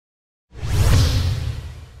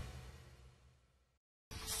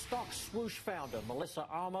Swoosh founder, Melissa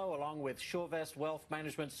Armo, along with SureVest Wealth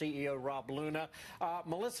Management CEO Rob Luna.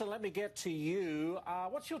 Melissa, let me get to you.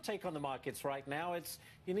 What's your take on the markets right now?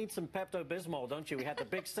 You need some Pepto-Bismol, don't you? We had the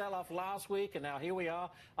big sell-off last week, and now here we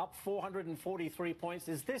are, up 443 points.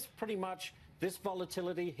 Is this pretty much this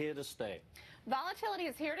volatility here to stay? Volatility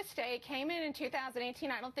is here to stay. Came in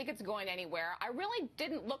 2018. I don't think it's going anywhere. I really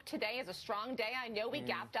didn't look today as a strong day. I know we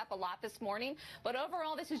gapped up a lot this morning, but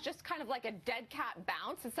overall, this is just kind of like a dead cat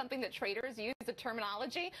bounce. It's something that traders use, the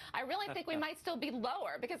terminology. I really think we might still be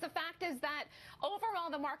lower because the fact is that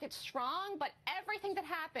overall the market's strong, but everything that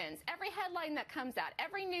happens, every headline that comes out,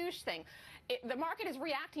 every news thing, the market is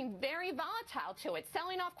reacting very volatile to it,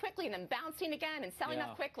 selling off quickly and then bouncing again and selling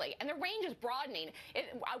off quickly. And the range is broadening.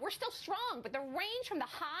 We're still strong, but the range from the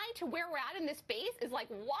high to where we're at in this base is like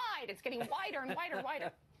wide. It's getting wider and wider and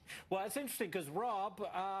wider. Well, it's interesting because, Rob,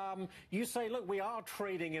 you say, look, we are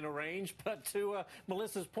trading in a range, but to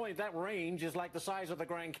Melissa's point, that range is like the size of the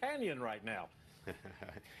Grand Canyon right now.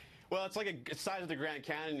 Well, it's like a size of the Grand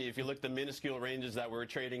Canyon if you look at the minuscule ranges that we're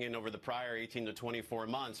trading in over the prior 18 to 24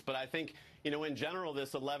 months. But I think, in general,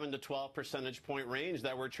 this 11 to 12 percentage point range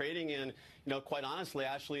that we're trading in, quite honestly,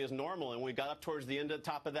 actually is normal. And we got up towards the end of the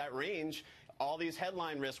top of that range. All these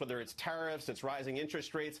headline risks, whether it's tariffs, it's rising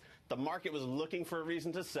interest rates, the market was looking for a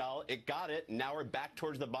reason to sell. It got it. Now we're back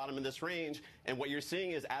towards the bottom of this range. And what you're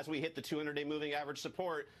seeing is as we hit the 200-day moving average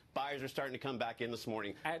support, buyers are starting to come back in this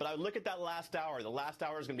morning. But I would look at that last hour. The last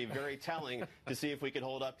hour is going to be very telling to see if we could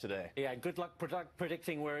hold up today. Yeah, good luck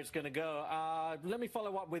predicting where it's going to go. Let me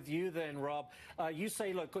follow up with you then, Rob. You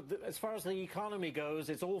say, look, as far as the economy goes,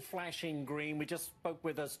 it's all flashing green. We just spoke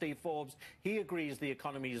with Steve Forbes. He agrees the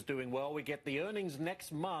economy is doing well. We get the earnings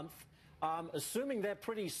next month. Assuming they're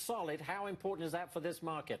pretty solid, how important is that for this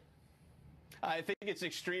market? I think it's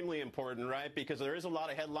extremely important, right? Because there is a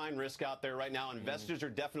lot of headline risk out there right now. Investors are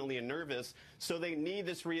definitely nervous, so they need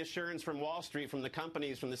this reassurance from Wall Street, from the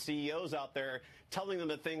companies, from the CEOs out there, telling them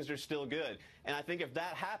that things are still good. And I think if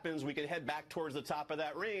that happens, we could head back towards the top of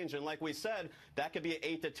that range. And like we said, that could be an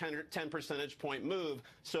 8 to 10 percentage point move.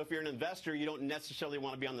 So if you're an investor, you don't necessarily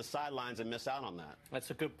want to be on the sidelines and miss out on that.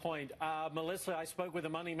 That's a good point. Melissa, I spoke with a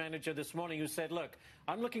money manager this morning who said, look,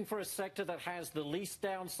 I'm looking for a sector that has the least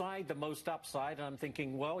downside, the most upside. And I'm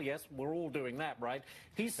thinking, well, yes, we're all doing that, right?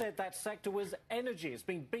 He said that sector was energy. It's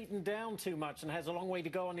been beaten down too much and has a long way to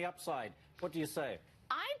go on the upside. What do you say?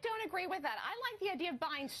 I don't agree with that. I like the idea of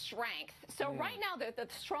buying strength. So right now, the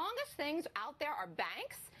strongest things out there are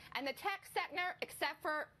banks and the tech sector, except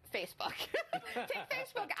for Facebook. Take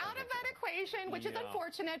Facebook out of that equation, which is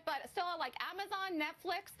unfortunate, but still I like Amazon,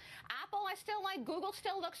 Netflix, Apple I still like, Google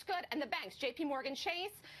still looks good, and the banks, JP Morgan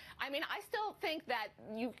Chase. I mean, I still think that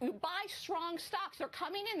you buy strong stocks. They're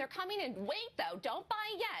coming in. Wait, though. Don't buy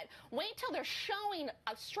yet. Wait till they're showing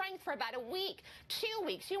a strength for about a week, 2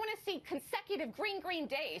 weeks. You want to see consecutive green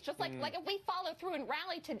days. Just like if we follow through and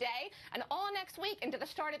rally today and all next week into the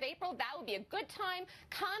start of April, that would be a good time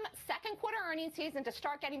come second quarter earnings season to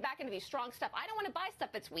start getting back into these strong stuff. I don't want to buy stuff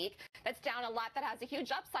that's weak, that's down a lot, that has a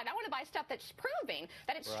huge upside. I want to buy stuff that's proving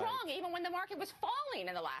that it's strong even when the market was falling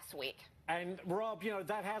in the last week. And, Rob,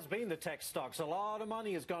 that has been the tech stocks. A lot of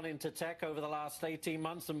money has gone into tech over the last 18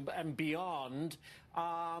 months and beyond.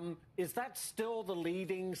 Is that still the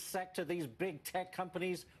leading sector, these big tech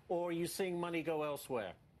companies, or are you seeing money go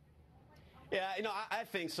elsewhere? Yeah, I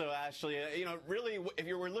think so, Ashley. Really, if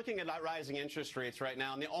you were looking at rising interest rates right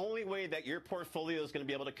now, and the only way that your portfolio is going to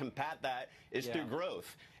be able to combat that is through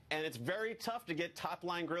growth. And it's very tough to get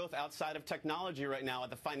top-line growth outside of technology right now.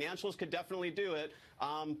 The financials could definitely do it.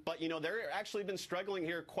 But, they're actually been struggling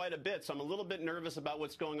here quite a bit. So I'm a little bit nervous about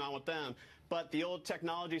what's going on with them. But the old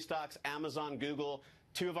technology stocks, Amazon, Google,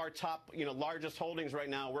 two of our top, largest holdings right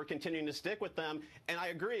now, we're continuing to stick with them. And I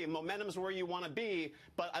agree, momentum's where you want to be,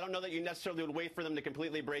 but I don't know that you necessarily would wait for them to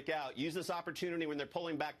completely break out. Use this opportunity when they're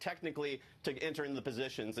pulling back technically to enter in the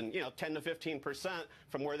positions. And, 10 to 15%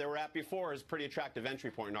 from where they were at before is a pretty attractive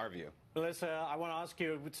entry point in our view. Melissa, I want to ask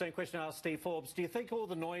you the same question I asked Steve Forbes. Do you think all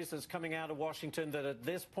the noise that's coming out of Washington that at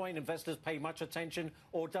this point investors pay much attention,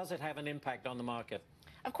 or does it have an impact on the market?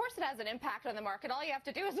 Of course it has an impact on the market. All you have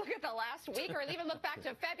to do is look at the last week or even look back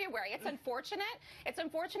to February. It's unfortunate. It's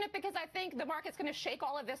unfortunate because I think the market's going to shake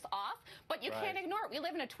all of this off, but you can't ignore it. We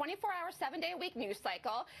live in a 24-hour, 7-day-a-week news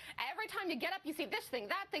cycle. Every time you get up, you see this thing,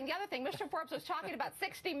 that thing, the other thing. Mr. Forbes was talking about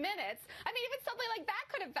 60 minutes. I mean, even something like that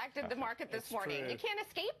could have affected the market this morning. You can't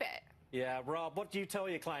escape it. Yeah, Rob, what do you tell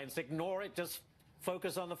your clients? Ignore it, just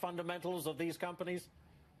focus on the fundamentals of these companies?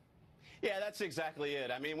 Yeah, that's exactly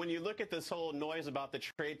it. I mean, when you look at this whole noise about the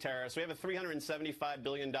trade tariffs, we have a $375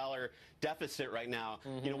 billion deficit right now.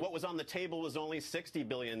 You know, what was on the table was only $60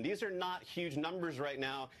 billion. These are not huge numbers right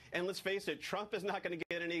now. And let's face it, Trump is not going to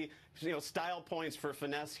get any, style points for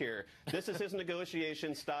finesse here. This is his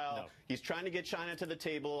negotiation style. No. He's trying to get China to the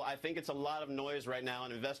table. I think it's a lot of noise right now,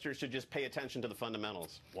 and investors should just pay attention to the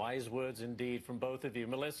fundamentals. Wise words indeed from both of you.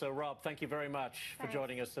 Melissa, Rob, thank you very much for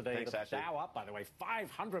joining us today. Thanks, the Ashley. Dow up, by the way,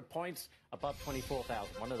 500 points above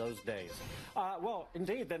 24,000. One of those days. Well,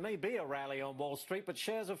 indeed, there may be a rally on Wall Street, but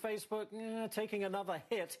shares of Facebook taking another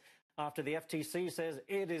hit after the FTC says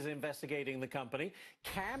it is investigating the company.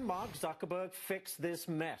 Can Mark Zuckerberg fix this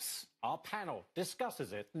mess? Our panel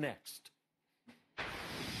discusses it next.